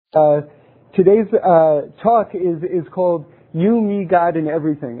Today's talk is called You, Me, God, and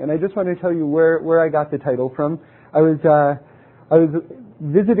Everything. And I just want to tell you where I got the title from. I was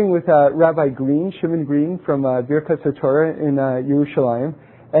visiting with Rabbi Green, Shimon Green, from Birkas HaTorah in Yerushalayim.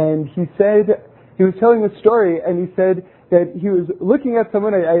 And he was telling a story, and he said that he was looking at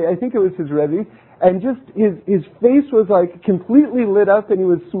someone, I think it was his Rebbe, and just his face was like completely lit up, and he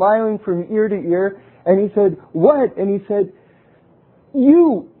was smiling from ear to ear. And he said, "What?" And he said,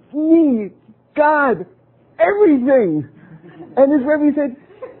 "You, me, God, everything." And his Rebbe said,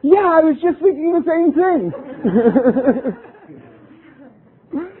 "Yeah, I was just thinking the same thing."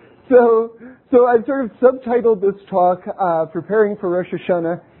 So I've sort of subtitled this talk, Preparing for Rosh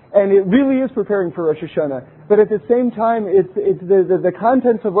Hashanah, and it really is preparing for Rosh Hashanah. But at the same time, it's the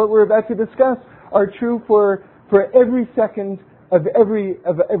contents of what we're about to discuss are true for every second of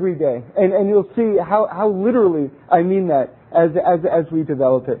every day. And you'll see how literally I mean that as we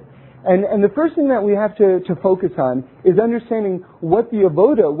develop it. And the first thing that we have to focus on is understanding what the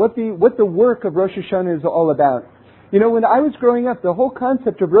avoda, what the work of Rosh Hashanah is all about. You know, when I was growing up, the whole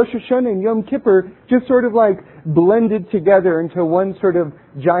concept of Rosh Hashanah and Yom Kippur just sort of like blended together into one sort of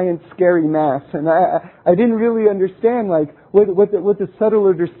giant scary mass. And I didn't really understand like what the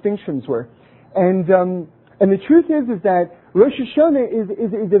subtler distinctions were. And the truth is that Rosh Hashanah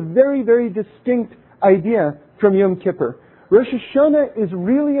is a very, very distinct idea from Yom Kippur. Rosh Hashanah is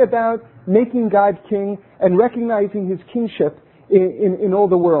really about making God king and recognizing his kingship in all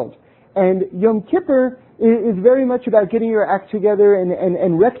the world. And Yom Kippur is very much about getting your act together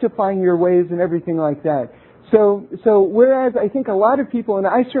and rectifying your ways and everything like that. So whereas I think a lot of people, and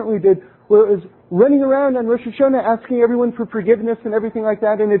I certainly did, was running around on Rosh Hashanah asking everyone for forgiveness and everything like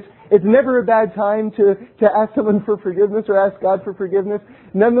that, and it's never a bad time to ask someone for forgiveness or ask God for forgiveness.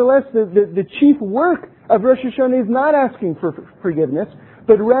 Nonetheless, the chief work of Rosh Hashanah is not asking for forgiveness,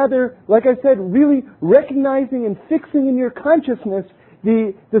 but rather, like I said, really recognizing and fixing in your consciousness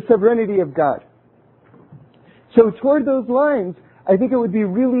the sovereignty of God. So toward those lines, I think it would be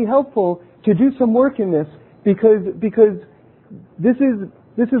really helpful to do some work in this because this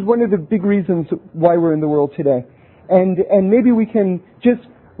is one of the big reasons why we're in the world today. And maybe we can just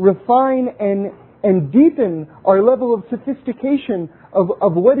refine and deepen our level of sophistication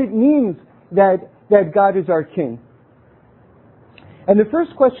of what it means that God is our King. And the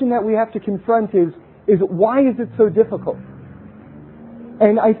first question that we have to confront is why is it so difficult?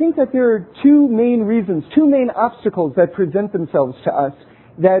 And I think that there are two main reasons, two main obstacles that present themselves to us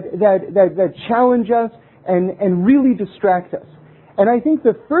that challenge us and really distract us. And I think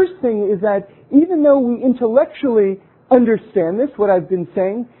the first thing is that even though we intellectually understand this, what I've been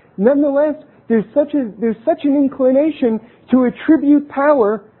saying, nonetheless, there's such an inclination to attribute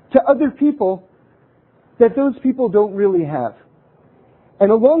power to other people that those people don't really have.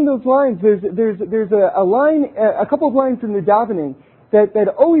 And along those lines, there's a line, a couple of lines in the davening that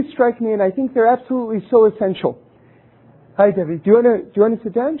always strike me, and I think they're absolutely so essential. Hi, Debbie. Do you want to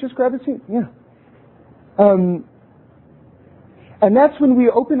sit down? Just grab a seat. Yeah. And that's when we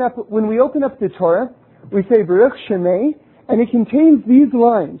open up the Torah, we say Baruch Shemay, and it contains these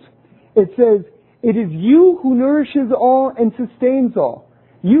lines. It says, "It is you who nourishes all and sustains all.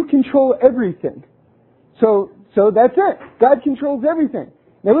 You control everything." So that's it. God controls everything.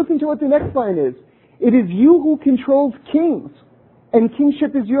 Now listen to what the next line is. "It is you who controls kings, and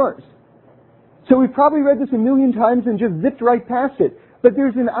kingship is yours." So we've probably read this a million times and just zipped right past it. But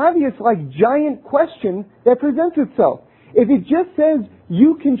there's an obvious, giant question that presents itself. If it just says,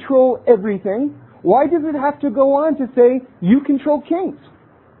 you control everything, why does it have to go on to say, you control kings?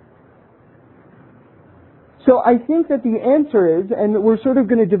 So I think that the answer is, and we're sort of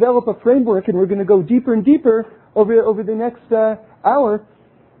going to develop a framework and we're going to go deeper and deeper over the next hour,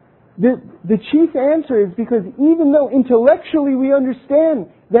 the chief answer is because even though intellectually we understand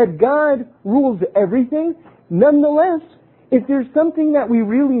that God rules everything, nonetheless, if there's something that we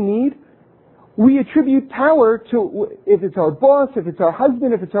really need, we attribute power to, if it's our boss, if it's our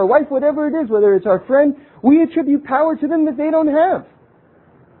husband, if it's our wife, whatever it is, whether it's our friend, we attribute power to them that they don't have.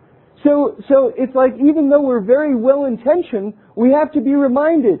 So it's like even though we're very well intentioned, we have to be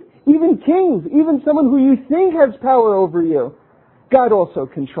reminded, even kings, even someone who you think has power over you, God also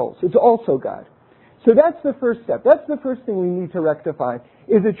controls. It's also God. So that's the first step. That's the first thing we need to rectify,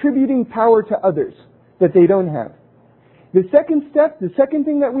 is attributing power to others that they don't have. The second step, the second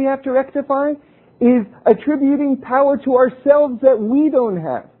thing that we have to rectify, is attributing power to ourselves that we don't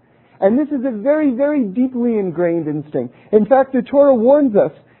have. And this is a very, very deeply ingrained instinct. In fact, the Torah warns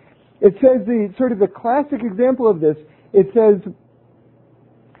us. It says the classic example of this. It says,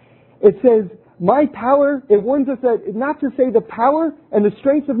 my power, it warns us that not to say the power and the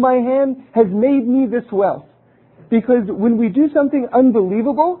strength of my hand has made me this wealth. Because when we do something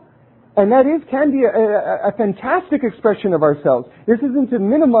unbelievable, and that can be a fantastic expression of ourselves. This isn't to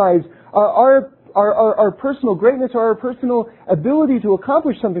minimize our personal greatness or our personal ability to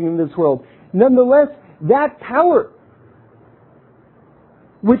accomplish something in this world. Nonetheless, that power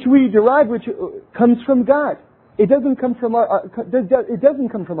which we derive, which comes from God. It doesn't come from it doesn't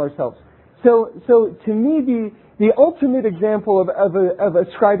come from ourselves. So to me, the ultimate example of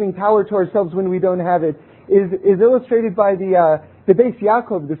ascribing power to ourselves when we don't have it is illustrated by the Beis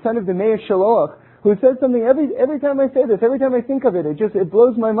Yaakov, the son of the Meah Shaloach, who says something every time I say this, every time I think of it, it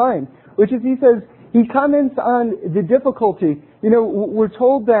blows my mind. Which is, he comments on the difficulty. We're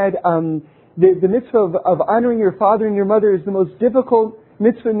told that the mitzvah of honoring your father and your mother is the most difficult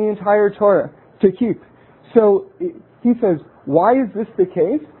mitzvah in the entire Torah to keep. So he says, why is this the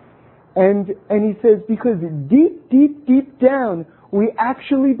case? And he says, because deep down, we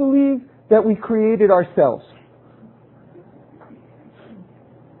actually believe that we created ourselves.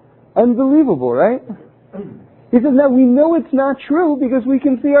 Unbelievable, right? He says, now we know it's not true because we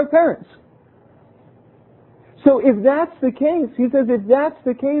can see our parents. So if that's the case, he says, if that's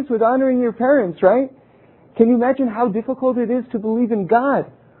the case with honoring your parents, right? Can you imagine how difficult it is to believe in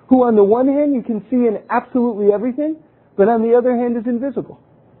God, who on the one hand you can see in absolutely everything, but on the other hand is invisible?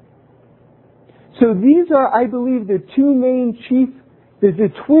 So these are, I believe, the two main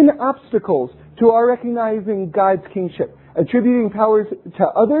the twin obstacles to our recognizing God's kingship. Attributing powers to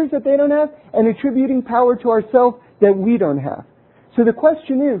others that they don't have, and attributing power to ourselves that we don't have. So the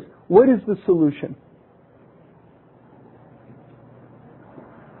question is, what is the solution?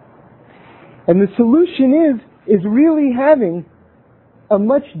 And the solution is really having a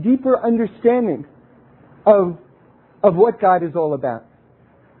much deeper understanding of what God is all about.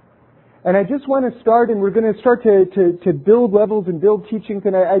 And I just want to start, and we're going to start to build levels and build teachings,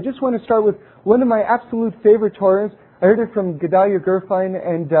 and I just want to start with one of my absolute favorite Torahs. I heard it from Gedalia Gerfein,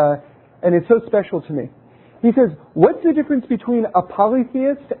 and it's so special to me. He says, what's the difference between a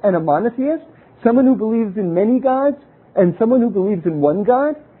polytheist and a monotheist? Someone who believes in many gods and someone who believes in one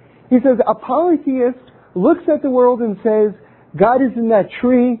God? He says, a polytheist looks at the world and says, God is in that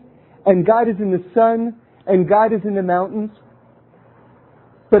tree, and God is in the sun, and God is in the mountains.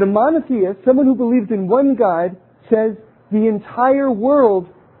 But a monotheist, someone who believes in one God, says, the entire world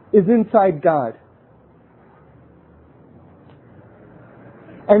is inside God.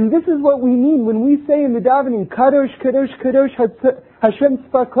 And this is what we mean when we say in the davening, Kadosh, Kadosh, Kadosh, Hashem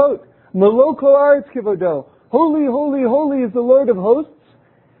Tzvakot, Meloko Aretz Kivodo. Holy, holy, holy is the Lord of hosts.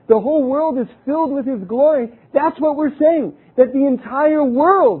 The whole world is filled with His glory. That's what we're saying. That the entire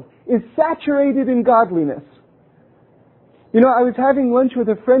world is saturated in godliness. I was having lunch with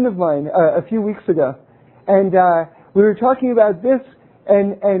a friend of mine a few weeks ago. And we were talking about this.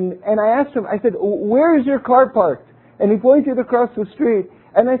 And I asked him, I said, where is your car parked? And he pointed across the street.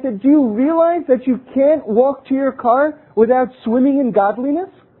 And I said, do you realize that you can't walk to your car without swimming in godliness?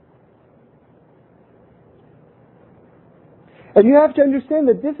 And you have to understand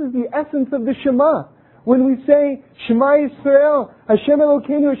that this is the essence of the Shema. When we say, Shema Yisrael, Hashem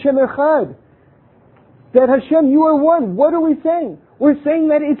Elokeinu, Hashem Echad, that Hashem, you are one. What are we saying? We're saying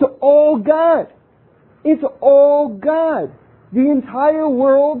that it's all God. It's all God. The entire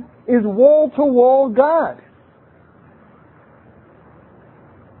world is wall-to-wall God.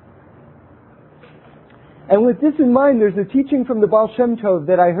 And with this in mind, there's a teaching from the Baal Shem Tov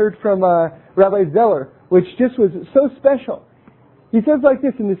that I heard from Rabbi Zeller, which just was so special. He says like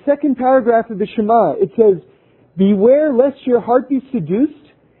this, in the second paragraph of the Shema, it says, beware lest your heart be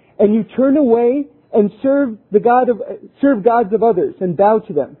seduced, and you turn away and serve gods of others, and bow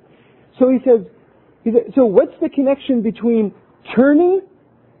to them. So he says, so what's the connection between turning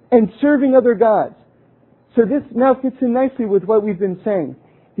and serving other gods? So this now fits in nicely with what we've been saying.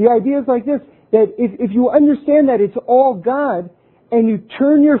 The idea is like this, that if you understand that it's all God, and you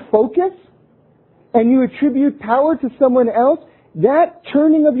turn your focus, and you attribute power to someone else, that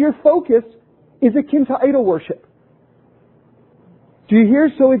turning of your focus is akin to idol worship. Do you hear?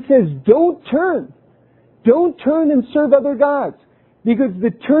 So it says, don't turn. Don't turn and serve other gods. Because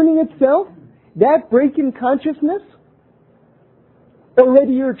the turning itself, that break in consciousness,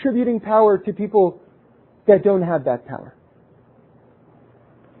 already you're attributing power to people that don't have that power.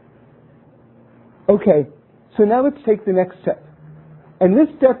 Okay, so now let's take the next step. And this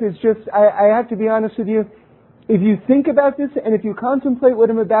step is just, I have to be honest with you, if you think about this and if you contemplate what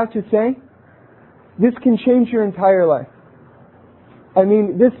I'm about to say, this can change your entire life. I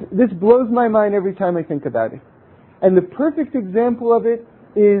mean, this blows my mind every time I think about it. And the perfect example of it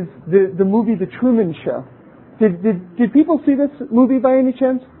is the movie The Truman Show. Did people see this movie by any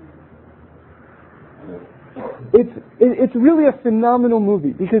chance? It's really a phenomenal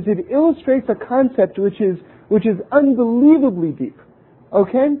movie because it illustrates a concept which is unbelievably deep.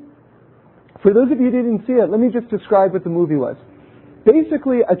 Okay? For those of you who didn't see it, let me just describe what the movie was.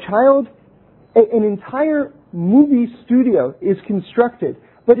 Basically, an entire movie studio is constructed,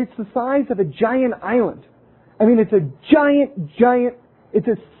 but it's the size of a giant island. I mean, it's a giant, it's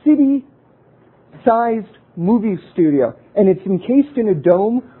a city-sized movie studio, and it's encased in a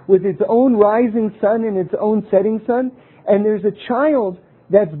dome with its own rising sun and its own setting sun, and there's a child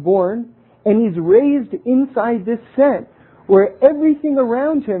that's born, and he's raised inside this set where everything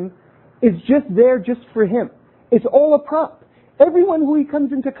around him is just there just for him. It's all a prop. Everyone who he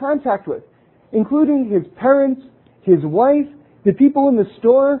comes into contact with, including his parents, his wife, the people in the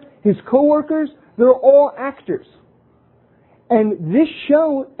store, his coworkers, they're all actors. And this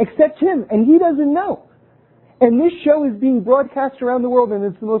show accepts him, and he doesn't know. And this show is being broadcast around the world, and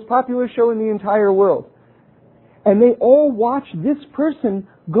it's the most popular show in the entire world. And they all watch this person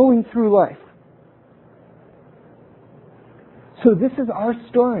going through life. So this is our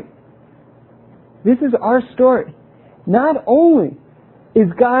story. This is our story. Not only is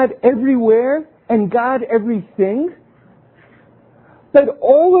God everywhere and God everything, but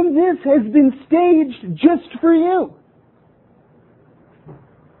all of this has been staged just for you.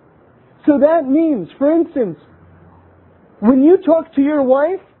 So that means, for instance, when you talk to your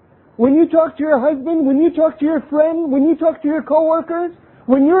wife, when you talk to your husband, when you talk to your friend, when you talk to your coworkers,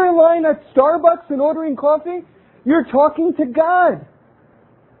 when you're in line at Starbucks and ordering coffee, you're talking to God.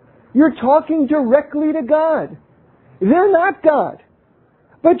 You're talking directly to God. They're not God,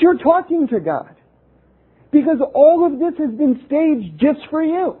 but you're talking to God. Because all of this has been staged just for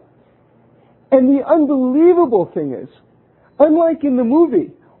you. And the unbelievable thing is, unlike in the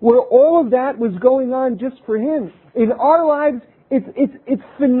movie, where all of that was going on just for him, in our lives, it's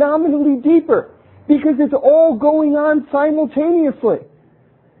phenomenally deeper. Because it's all going on simultaneously.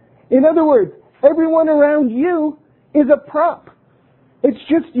 In other words, everyone around you is a prop. It's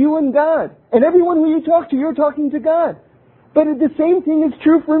just you and God. And everyone who you talk to, you're talking to God. But the same thing is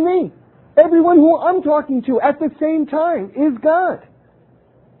true for me. Everyone who I'm talking to at the same time is God.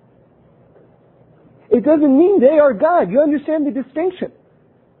 It doesn't mean they are God. You understand the distinction.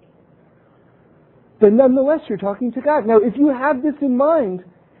 But nonetheless, you're talking to God. Now, if you have this in mind,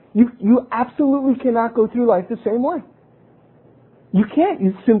 you absolutely cannot go through life the same way. You can't.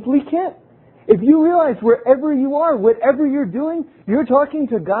 You simply can't. If you realize wherever you are, whatever you're doing, you're talking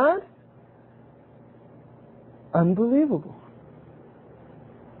to God, unbelievable.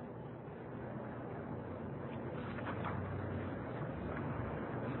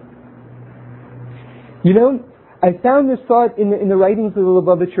 You know, I found this thought in the writings of the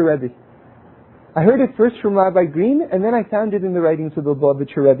Lubavitcher Rebbe. I heard it first from Rabbi Green, and then I found it in the writings of the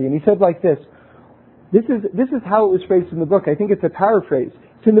Lubavitcher Rebbe. And he said like this. This is how it was phrased in the book. I think it's a paraphrase.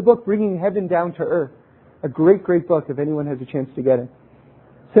 It's in the book Bringing Heaven Down to Earth. A great, great book if anyone has a chance to get it.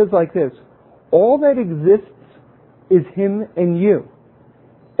 It says like this. All that exists is him and you.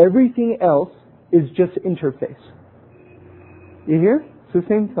 Everything else is just interface. You hear? It's the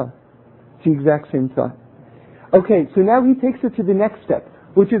same thought. It's the exact same thought. Okay, so now he takes it to the next step,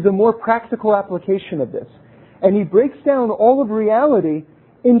 which is a more practical application of this. And he breaks down all of reality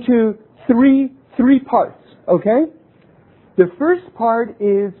into three parts, okay? The first part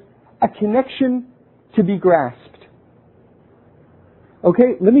is a connection to be grasped.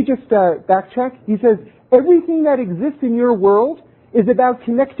 Okay, let me just backtrack. He says, everything that exists in your world is about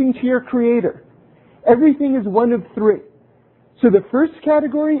connecting to your Creator. Everything is one of three. So the first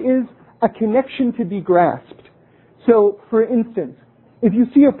category is a connection to be grasped. So, for instance, if you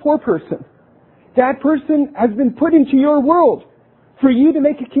see a poor person, that person has been put into your world for you to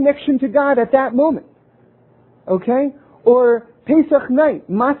make a connection to God at that moment. Okay? Or Pesach night,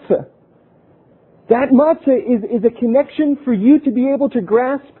 matzah. That matzah is a connection for you to be able to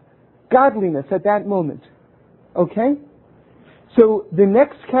grasp godliness at that moment. Okay? So the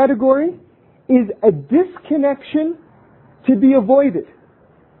next category is a disconnection to be avoided.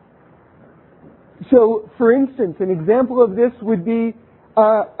 So, for instance, an example of this would be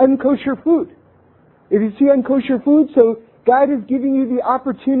unkosher food. If you see unkosher food, so God is giving you the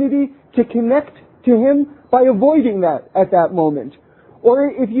opportunity to connect to Him by avoiding that at that moment. Or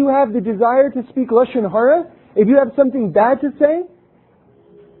if you have the desire to speak Lashon Hara, if you have something bad to say,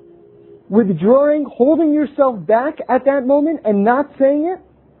 withdrawing, holding yourself back at that moment and not saying it,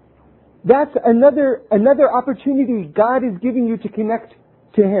 that's another opportunity God is giving you to connect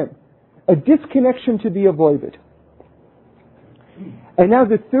to Him. A disconnection to be avoided. And now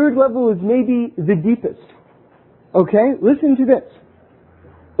the third level is maybe the deepest. Okay? Listen to this.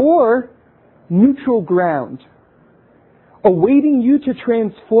 Or neutral ground, awaiting you to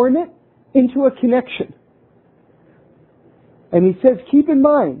transform it into a connection. And he says, keep in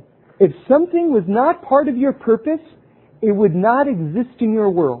mind, if something was not part of your purpose, it would not exist in your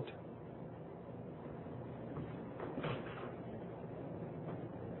world.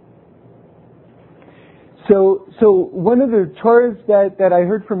 So one of the Torahs that I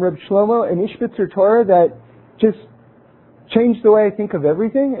heard from Reb Shlomo, an Ishbitzer Torah that just changed the way I think of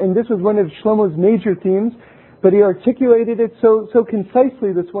everything, and this was one of Shlomo's major themes, but he articulated it so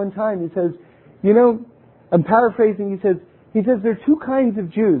concisely this one time. He says, I'm paraphrasing, he says there are two kinds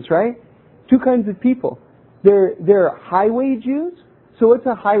of Jews, right? Two kinds of people. There are highway Jews. So what's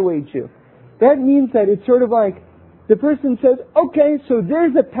a highway Jew? That means that it's sort of like the person says, okay, so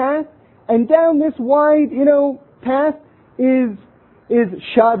there's a path, and down this wide, path is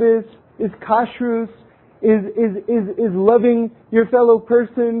Shabbos, is Kashrus, is loving your fellow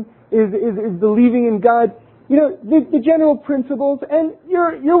person, is believing in God. The general principles, and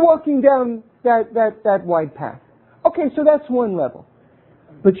you're walking down that wide path. Okay, so that's one level.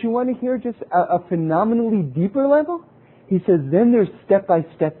 But you want to hear just a phenomenally deeper level? He says, then there's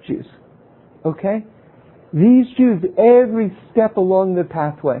step-by-step Jews. Okay? These Jews, every step along the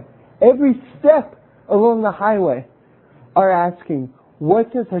pathway, every step along the highway, are asking,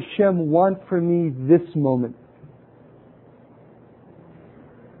 what does Hashem want from me this moment?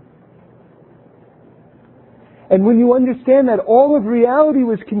 And when you understand that all of reality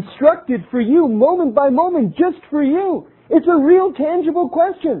was constructed for you, moment by moment, just for you, it's a real tangible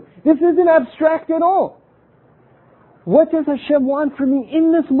question. This isn't abstract at all. What does Hashem want from me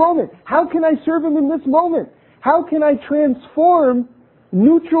in this moment? How can I serve Him in this moment? How can I transform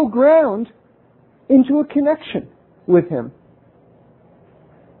neutral ground into a connection with Him?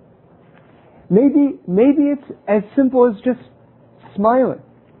 Maybe it's as simple as just smiling.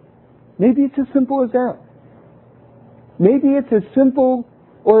 Maybe it's as simple as that. Maybe it's as simple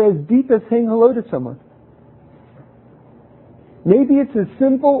or as deep as saying hello to someone. Maybe it's as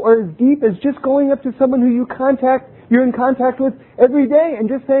simple or as deep as just going up to someone who you're in contact with every day and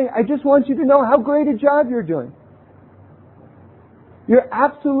just saying, I just want you to know how great a job you're doing. You're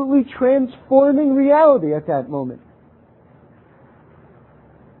absolutely transforming reality at that moment.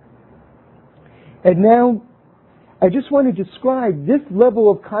 And now, I just want to describe this level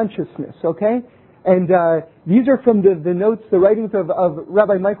of consciousness, okay? And these are from the notes, the writings of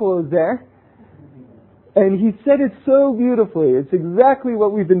Rabbi Michael Ozer. And he said it so beautifully. It's exactly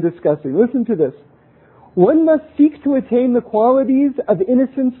what we've been discussing. Listen to this. One must seek to attain the qualities of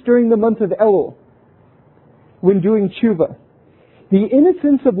innocence during the month of Elul, when doing tshuva. The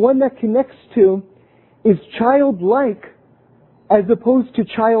innocence of one that connects to is childlike as opposed to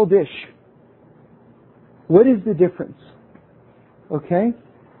childish. What is the difference? Okay?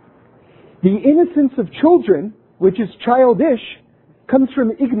 The innocence of children, which is childish, comes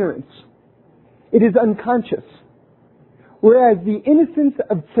from ignorance. It is unconscious. Whereas the innocence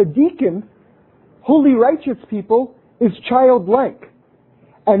of tzaddikim, holy righteous people, is childlike.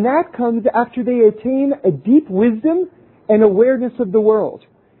 And that comes after they attain a deep wisdom and awareness of the world.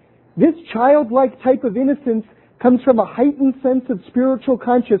 This childlike type of innocence comes from a heightened sense of spiritual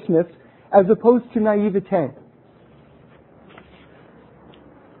consciousness as opposed to naivete.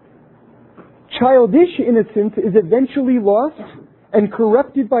 Childish innocence is eventually lost and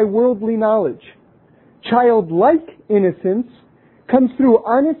corrupted by worldly knowledge. Childlike innocence comes through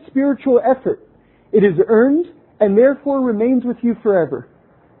honest spiritual effort. It is earned and therefore remains with you forever.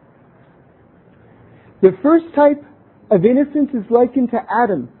 The first type of innocence is likened to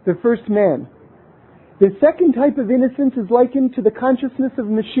Adam, the first man. The second type of innocence is likened to the consciousness of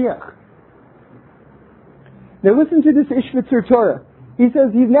Mashiach. Now listen to this Ishbitzer Torah. He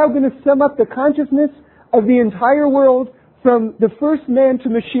says he's now going to sum up the consciousness of the entire world from the first man to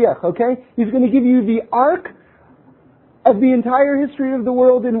Mashiach, okay? He's going to give you the arc of the entire history of the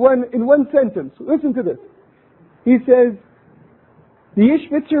world in one sentence. Listen to this. He says, the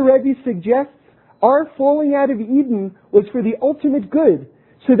Ishbitzer Rebbe suggests our falling out of Eden was for the ultimate good,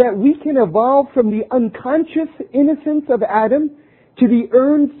 so that we can evolve from the unconscious innocence of Adam to the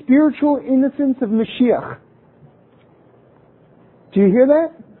earned spiritual innocence of Mashiach. Do you hear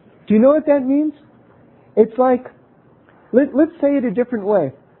that? Do you know what that means? It's like, let's say it a different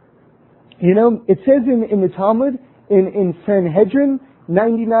way. It says in the Talmud, in Sanhedrin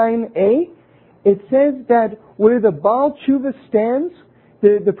 99a, it says that where the Baal Tshuva stands,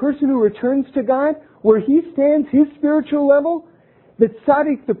 the person who returns to God, where he stands, his spiritual level, the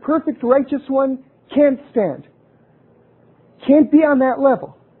tzaddik, the perfect righteous one, can't stand. can't be on that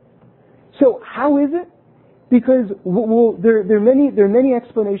level. So how is it? Because there are many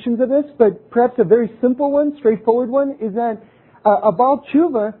explanations of this, but perhaps a very simple one, straightforward one, is that a Baal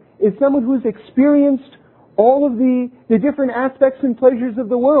Tshuva is someone who's experienced all of the different aspects and pleasures of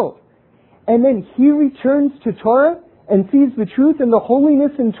the world. And then he returns to Torah and sees the truth and the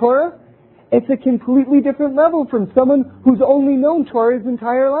holiness in Torah. It's a completely different level from someone who's only known Torah his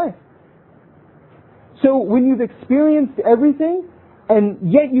entire life. So when you've experienced everything,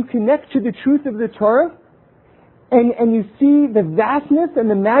 and yet you connect to the truth of the Torah, and you see the vastness and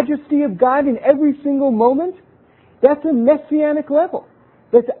the majesty of God in every single moment, that's a messianic level.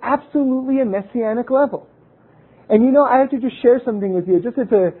 That's absolutely a messianic level. And you know, I have to just share something with you. Just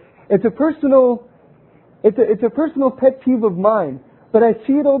it's a personal pet peeve of mine, but I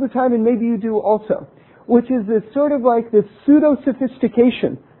see it all the time, and maybe you do also, which is this sort of like this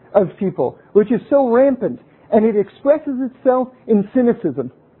pseudo-sophistication of people, which is so rampant, and it expresses itself in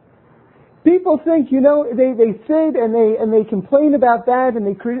cynicism. People think, you know, they sit and they complain about that, and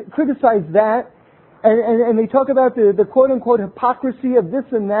they criticize that, and they talk about the quote-unquote hypocrisy of this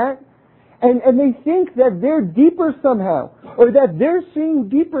and that, and they think that they're deeper somehow, or that they're seeing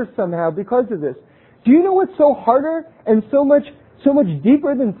deeper somehow because of this. Do you know what's so harder and so much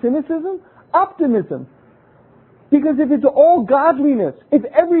deeper than cynicism? Optimism. Because if it's all godliness, if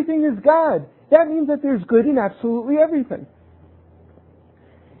everything is God, that means that there's good in absolutely everything.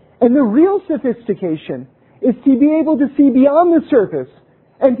 And the real sophistication is to be able to see beyond the surface,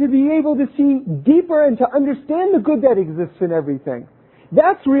 and to be able to see deeper and to understand the good that exists in everything.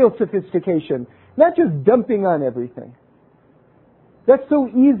 That's real sophistication, not just dumping on everything. That's so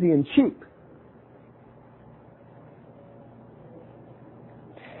easy and cheap.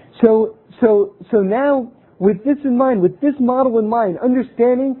 So now, with this in mind, with this model in mind,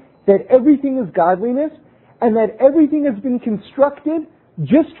 understanding that everything is godliness, and that everything has been constructed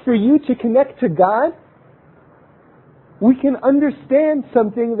just for you to connect to God, we can understand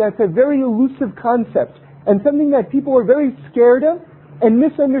something that's a very elusive concept, and something that people are very scared of and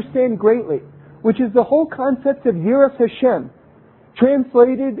misunderstand greatly, which is the whole concept of Yiras Hashem,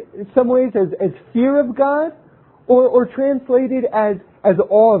 translated in some ways as fear of God, or translated as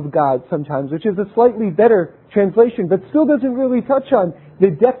awe of God sometimes, which is a slightly better translation, but still doesn't really touch on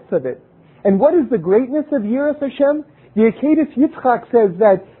the depths of it. And what is the greatness of Yiras Hashem? The Akedah Yitzchak says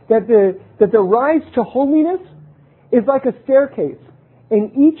that the rise to holiness is like a staircase, and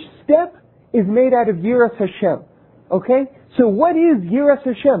each step is made out of Yiras Hashem. Okay? So what is Yiras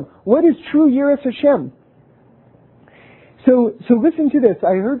Hashem? What is true Yiras Hashem? So listen to this.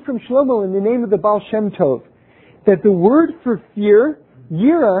 I heard from Shlomo in the name of the Baal Shem Tov that the word for fear,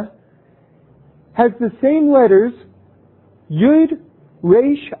 Yira, has the same letters, Yud,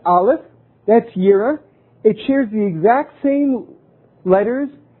 Resh, Aleph, that's Yira. It shares the exact same letters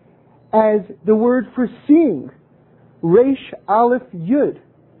as the word for seeing, Resh, Aleph, Yud.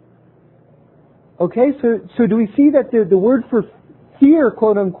 Okay, so do we see that the word for fear,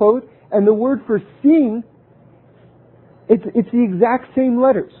 quote unquote, and the word for seeing, it's the exact same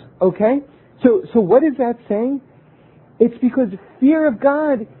letters. Okay? So what is that saying? It's because fear of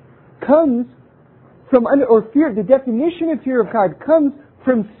God comes from, the definition of fear of God comes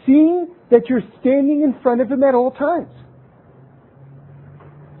from seeing that you're standing in front of Him at all times.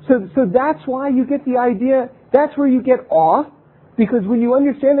 So that's why you get the idea, that's where you get awe, because when you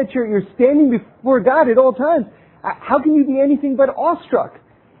understand that you're standing before God at all times, how can you be anything but awestruck?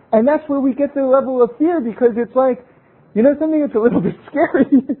 And that's where we get the level of fear, because it's like, you know something, it's a little bit scary.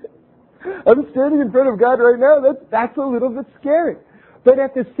 I'm standing in front of God right now, that's a little bit scary. But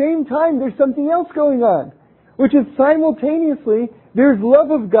at the same time, there's something else going on, which is simultaneously, there's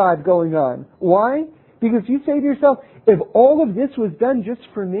love of God going on. Why? Because you say to yourself, if all of this was done just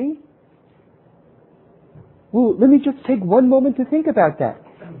for me, well, let me just take one moment to think about that.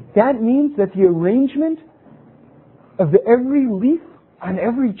 That means that the arrangement of every leaf on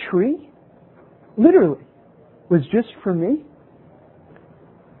every tree, literally, was just for me.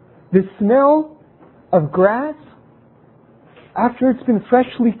 The smell of grass after it's been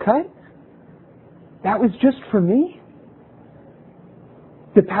freshly cut, that was just for me.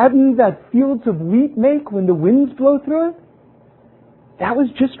 The pattern that fields of wheat make when the winds blow through it, that was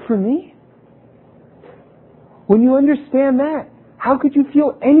just for me. When you understand that, how could you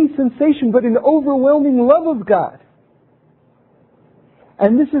feel any sensation but an overwhelming love of God?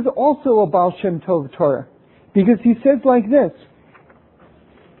 And this is also a Baal Shem Tov Torah, because he says like this,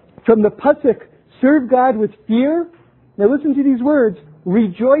 from the Pasuk, serve God with fear. Now listen to these words,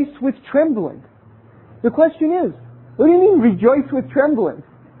 rejoice with trembling. The question is, what do you mean rejoice with trembling?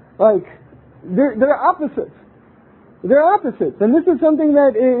 Like, they're opposites. They're opposites. And this is something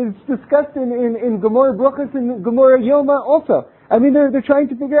that is discussed in Gemara Brachos and Gemara Yoma also. I mean, they're trying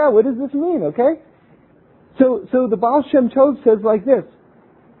to figure out, what does this mean, okay? So the Baal Shem Tov says like this.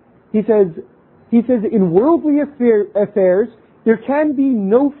 He says, in worldly affairs, there can be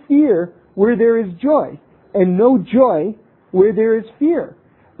no fear where there is joy, and no joy where there is fear.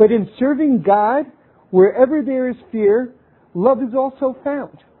 But in serving God, wherever there is fear, love is also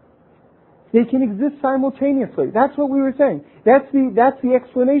found. They can exist simultaneously. That's what we were saying. That's the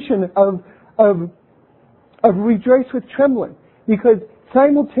explanation of rejoice with trembling. Because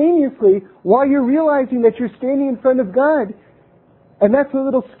simultaneously, while you're realizing that you're standing in front of God, and that's a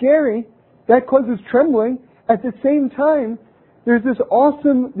little scary, that causes trembling, at the same time, there's this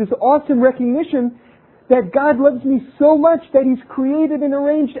awesome recognition that God loves me so much that He's created and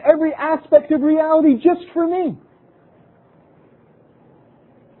arranged every aspect of reality just for me.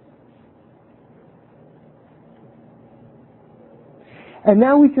 And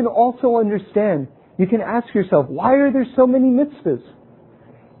now we can also understand, you can ask yourself, why are there so many mitzvahs?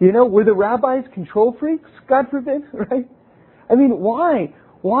 You know, were the rabbis control freaks? God forbid, right? I mean, why?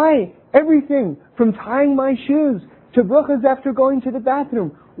 Why? Everything from tying my shoes to brachas after going to the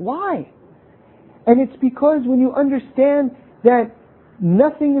bathroom. Why? And it's because when you understand that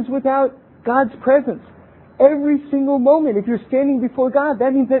nothing is without God's presence, every single moment, if you're standing before God,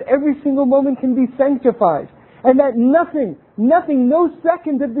 that means that every single moment can be sanctified. And that nothing, no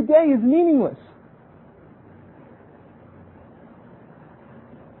second of the day is meaningless.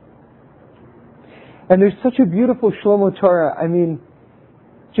 And there's such a beautiful Shlomo Torah. I mean,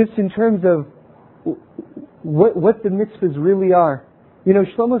 just in terms of what the mitzvahs really are. You know,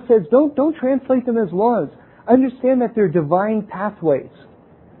 Shlomo says, don't translate them as laws. Understand that they're divine pathways.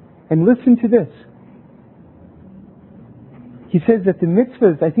 And listen to this. He says that the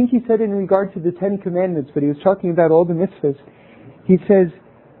mitzvahs, I think he said in regard to the 10 Commandments, but he was talking about all the mitzvahs. He says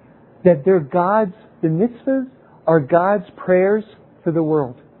that the mitzvahs are God's prayers for the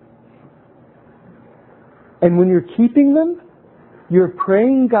world. And when you're keeping them, you're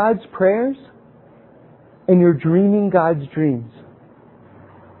praying God's prayers and you're dreaming God's dreams.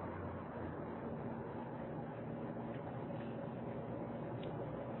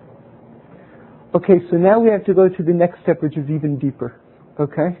 Okay, so now we have to go to the next step, which is even deeper.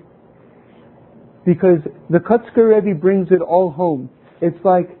 Okay? Because the Kotzker Rebbe brings it all home. It's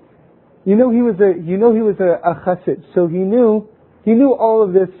like, he was a chassid, so he knew all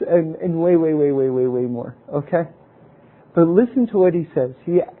of this and way more. Okay? But listen to what he says.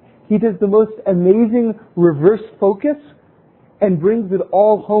 He does the most amazing reverse focus and brings it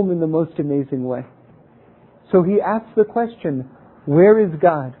all home in the most amazing way. So he asks the question, where is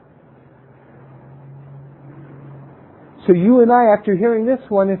God? So you and I, after hearing this,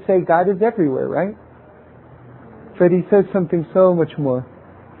 want to say God is everywhere, right? But he says something so much more.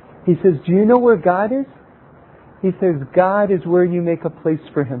 He says, do you know where God is? He says, God is where you make a place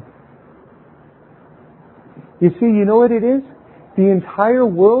for Him. You see, you know what it is? The entire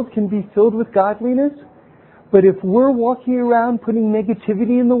world can be filled with godliness, but if we're walking around putting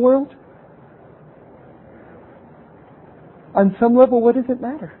negativity in the world, on some level, what does it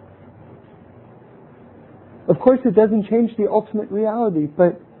matter? Of course, it doesn't change the ultimate reality,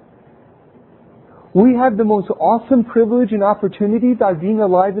 but we have the most awesome privilege and opportunity by being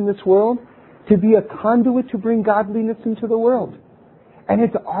alive in this world to be a conduit to bring godliness into the world. And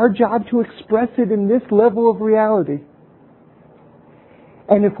it's our job to express it in this level of reality.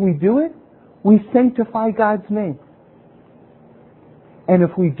 And if we do it, we sanctify God's name. And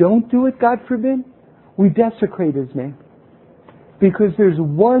if we don't do it, God forbid, we desecrate His name. Because there's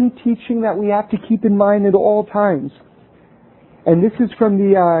one teaching that we have to keep in mind at all times. And this is from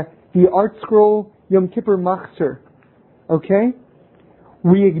the Art Scroll Yom Kippur Machzor. Okay?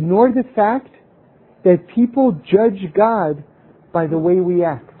 We ignore the fact that people judge God by the way we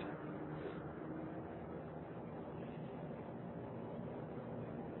act.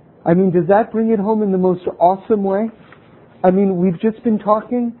 I mean, does that bring it home in the most awesome way? I mean, we've just been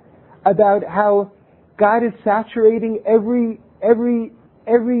talking about how God is saturating every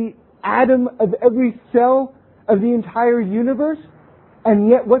atom of every cell of the entire universe, and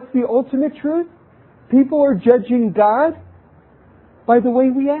yet what's the ultimate truth? People are judging God by the way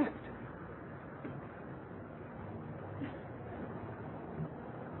we act.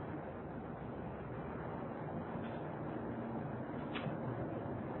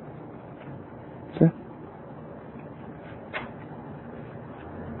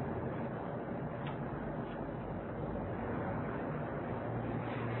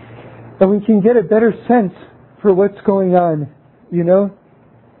 And we can get a better sense for what's going on. You know,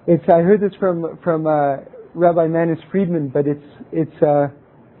 I heard this from Rabbi Manis Friedman, but it's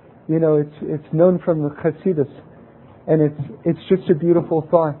known from the Chassidus, and it's just a beautiful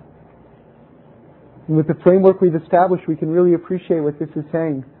thought. And with the framework we've established, we can really appreciate what this is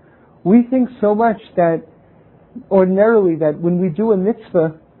saying. We think so much that ordinarily that when we do a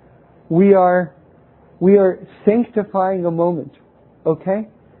mitzvah, we are sanctifying a moment, okay?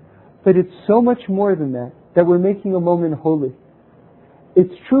 But it's so much more than that we're making a moment holy.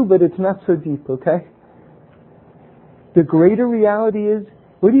 It's true, but it's not so deep, okay? The greater reality is,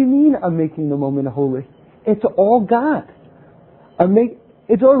 what do you mean I'm making the moment holy? It's all God.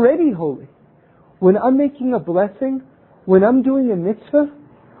 It's already holy. When I'm making a blessing, when I'm doing a mitzvah,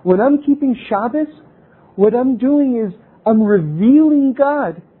 when I'm keeping Shabbos, what I'm doing is I'm revealing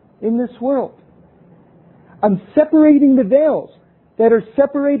God in this world. I'm separating the veils that are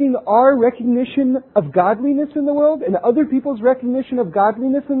separating our recognition of godliness in the world and other people's recognition of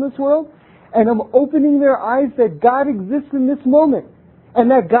godliness in this world, and I'm opening their eyes that God exists in this moment and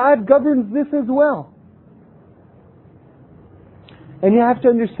that God governs this as well. And you have to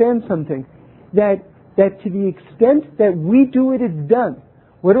understand something, that to the extent that we do it, it's done.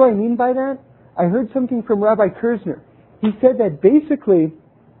 What do I mean by that? I heard something from Rabbi Kerzner. He said that basically,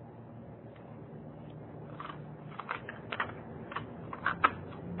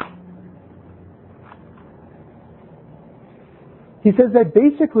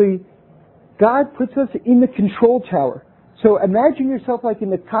 God puts us in the control tower. So imagine yourself like in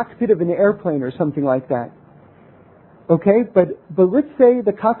the cockpit of an airplane or something like that. Okay? But let's say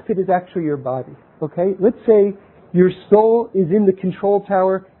the cockpit is actually your body. Okay? Let's say your soul is in the control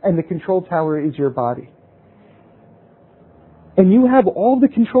tower and the control tower is your body. And you have all the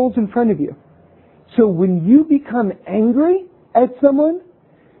controls in front of you. So when you become angry at someone,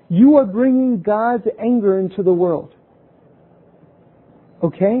 you are bringing God's anger into the world.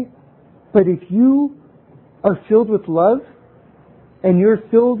 Okay? But if you are filled with love and you're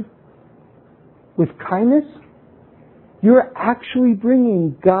filled with kindness, you're actually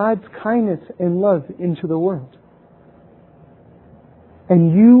bringing God's kindness and love into the world.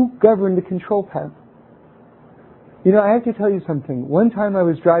 And you govern the control panel. You know, I have to tell you something. One time I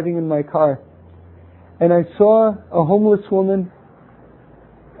was driving in my car and I saw a homeless woman.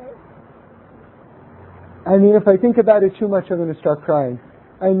 I mean, if I think about it too much, I'm going to start crying.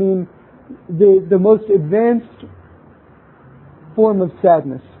 I mean, the most advanced form of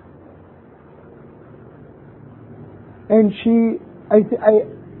sadness. And she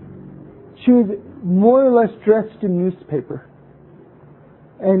was more or less dressed in newspaper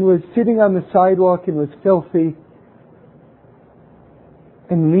and was sitting on the sidewalk and was filthy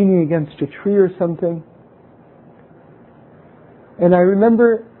and leaning against a tree or something. And I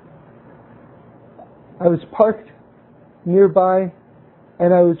remember I was parked nearby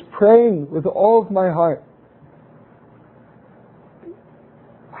and I was praying with all of my heart.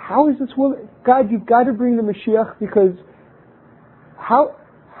 How is this woman? God, you've got to bring the Mashiach, because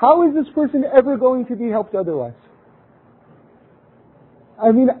how is this person ever going to be helped otherwise?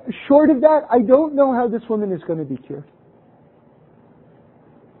 I mean, short of that, I don't know how this woman is going to be cured.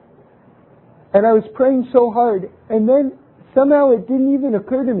 And I was praying so hard, and then somehow it didn't even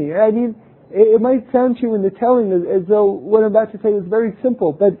occur to me. I mean, it might sound to you in the telling as though what I'm about to say is very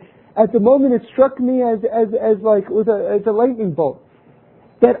simple, but at the moment it struck me as like with as a lightning bolt,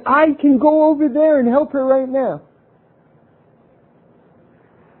 that I can go over there and help her right now.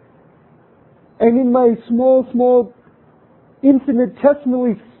 And in my small,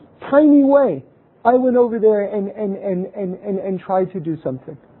 infinitesimally tiny way, I went over there and tried to do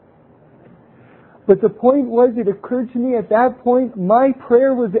something. But the point was, it occurred to me at that point, my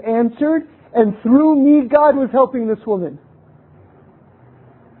prayer was answered, and through me, God was helping this woman.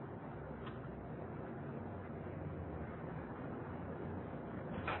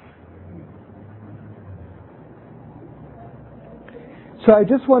 So I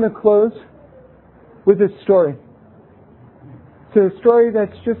just want to close with a story. It's a story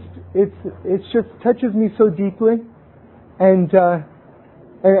that's it's just touches me so deeply, and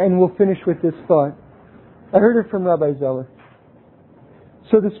we'll finish with this thought. I heard it from Rabbi Zeller.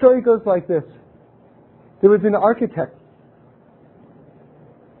 So the story goes like this. There was an architect,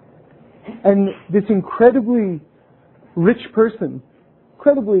 and this incredibly rich person,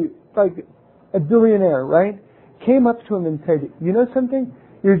 incredibly like a billionaire, right, came up to him and said, "You know something?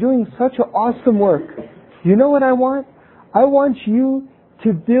 You're doing such an awesome work. You know what I want? I want you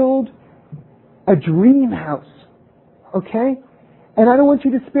to build a dream house, okay? And I don't want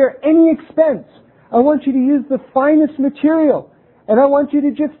you to spare any expense. I want you to use the finest material. And I want you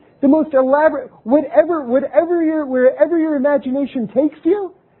to just, the most elaborate, wherever your imagination takes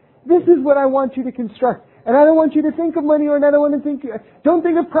you, this is what I want you to construct. And I don't want you to think of money, and I don't want to don't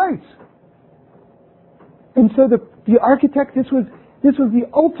think of price. And so the architect, this was the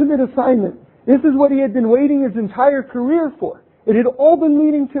ultimate assignment. This is what he had been waiting his entire career for. It had all been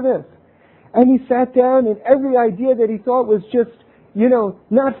leading to this. And he sat down, and every idea that he thought was just,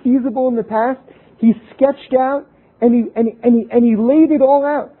 not feasible in the past, he sketched out, and he laid it all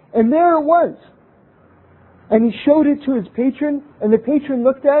out. And there it was. And he showed it to his patron, and the patron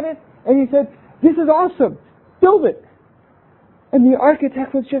looked at it, and he said, "This is awesome. Build it." And the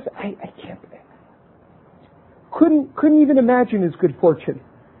architect was just, I can't. Couldn't even imagine his good fortune.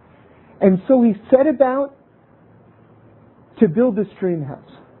 And so he set about to build this dream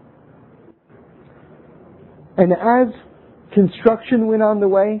house. And as construction went on the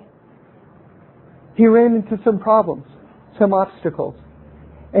way, he ran into some problems, some obstacles.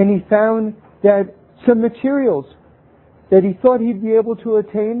 And he found that some materials that he thought he'd be able to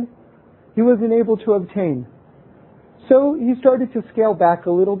attain, he wasn't able to obtain. So he started to scale back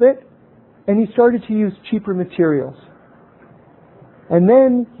a little bit, and he started to use cheaper materials. And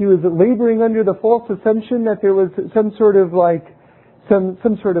then he was laboring under the false assumption that there was some sort of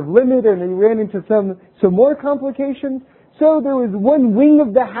limit, and he ran into some more complications. So there was one wing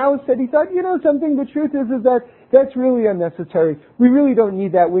of the house that he thought, something, the truth is that that's really unnecessary. We really don't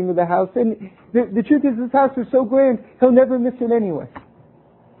need that wing of the house. And the truth is this house is so grand, he'll never miss it anyway.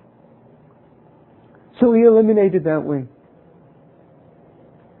 So he eliminated that wing.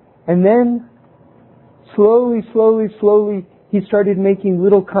 And then, slowly, he started making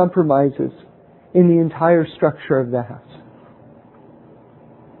little compromises in the entire structure of the house.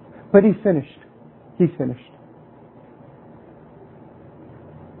 But he finished.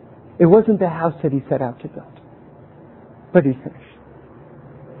 It wasn't the house that he set out to build. But he finished.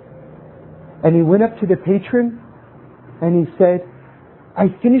 And he went up to the patron and he said, "I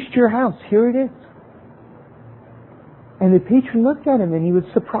finished your house. Here it is." And the patron looked at him and he was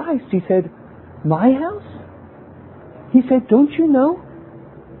surprised. He said, "My house?" He said, "Don't you know?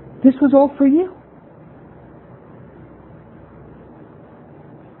 This was all for you."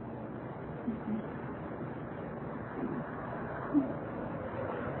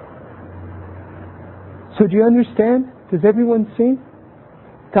 So do you understand? Does everyone see?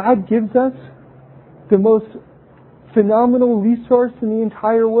 God gives us the most phenomenal resource in the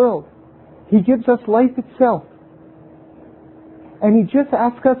entire world. He gives us life itself. And He just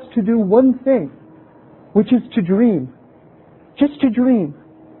asks us to do one thing, which is to dream. Just to dream.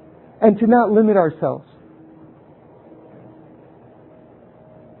 And to not limit ourselves.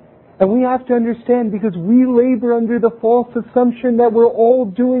 And we have to understand, because we labor under the false assumption that we're all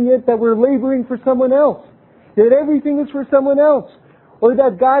doing it, that we're laboring for someone else. That everything is for someone else. Or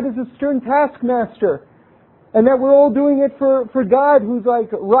that God is a stern taskmaster. And that we're all doing it for God, who's like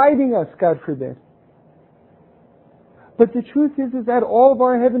riding us, God forbid. But the truth is that all of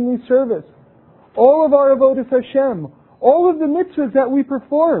our heavenly service, all of our avodas Hashem, all of the mitzvahs that we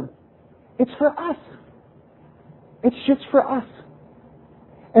perform, it's for us. It's just for us.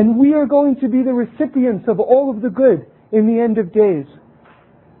 And we are going to be the recipients of all of the good in the end of days.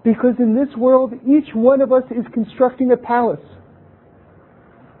 Because in this world, each one of us is constructing a palace.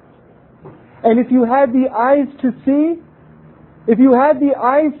 And if you had the eyes to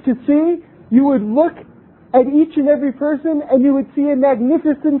see, you would look at each and every person and you would see a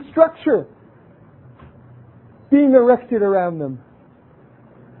magnificent structure being erected around them.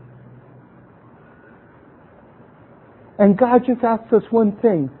 And God just asks us one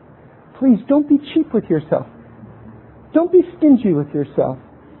thing. Please don't be cheap with yourself. Don't be stingy with yourself.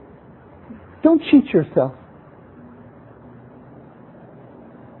 Don't cheat yourself.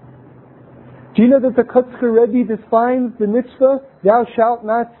 Do you know that the Kotzker Rebbe defines the mitzvah, "Thou shalt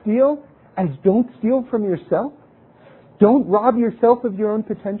not steal," as don't steal from yourself? Don't rob yourself of your own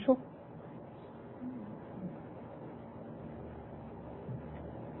potential?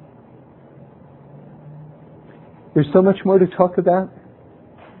 There's so much more to talk about,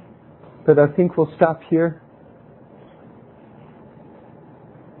 but I think we'll stop here.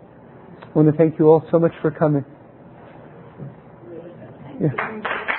 I want to thank you all so much for coming. Yeah.